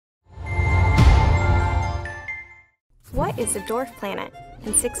What is a dwarf planet?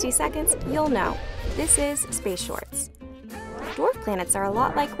 In 60 seconds, you'll know. This is Space Shorts. Dwarf planets are a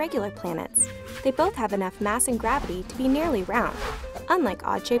lot like regular planets. They both have enough mass and gravity to be nearly round, unlike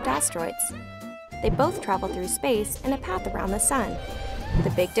odd-shaped asteroids. They both travel through space in a path around the sun.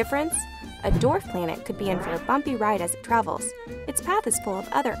 The big difference? A dwarf planet could be in for a bumpy ride as it travels. Its path is full of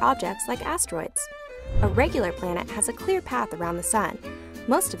other objects like asteroids. A regular planet has a clear path around the sun.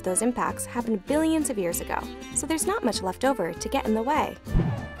 Most of those impacts happened billions of years ago, so there's not much left over to get in the way.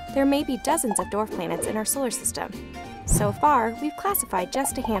 There may be dozens of dwarf planets in our solar system. So far, we've classified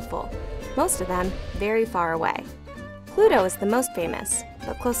just a handful, most of them very far away. Pluto is the most famous,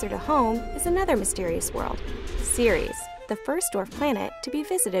 but closer to home is another mysterious world, Ceres, the first dwarf planet to be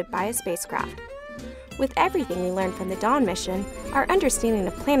visited by a spacecraft. With everything we learned from the Dawn mission, our understanding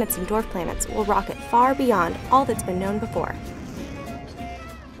of planets and dwarf planets will rocket far beyond all that's been known before.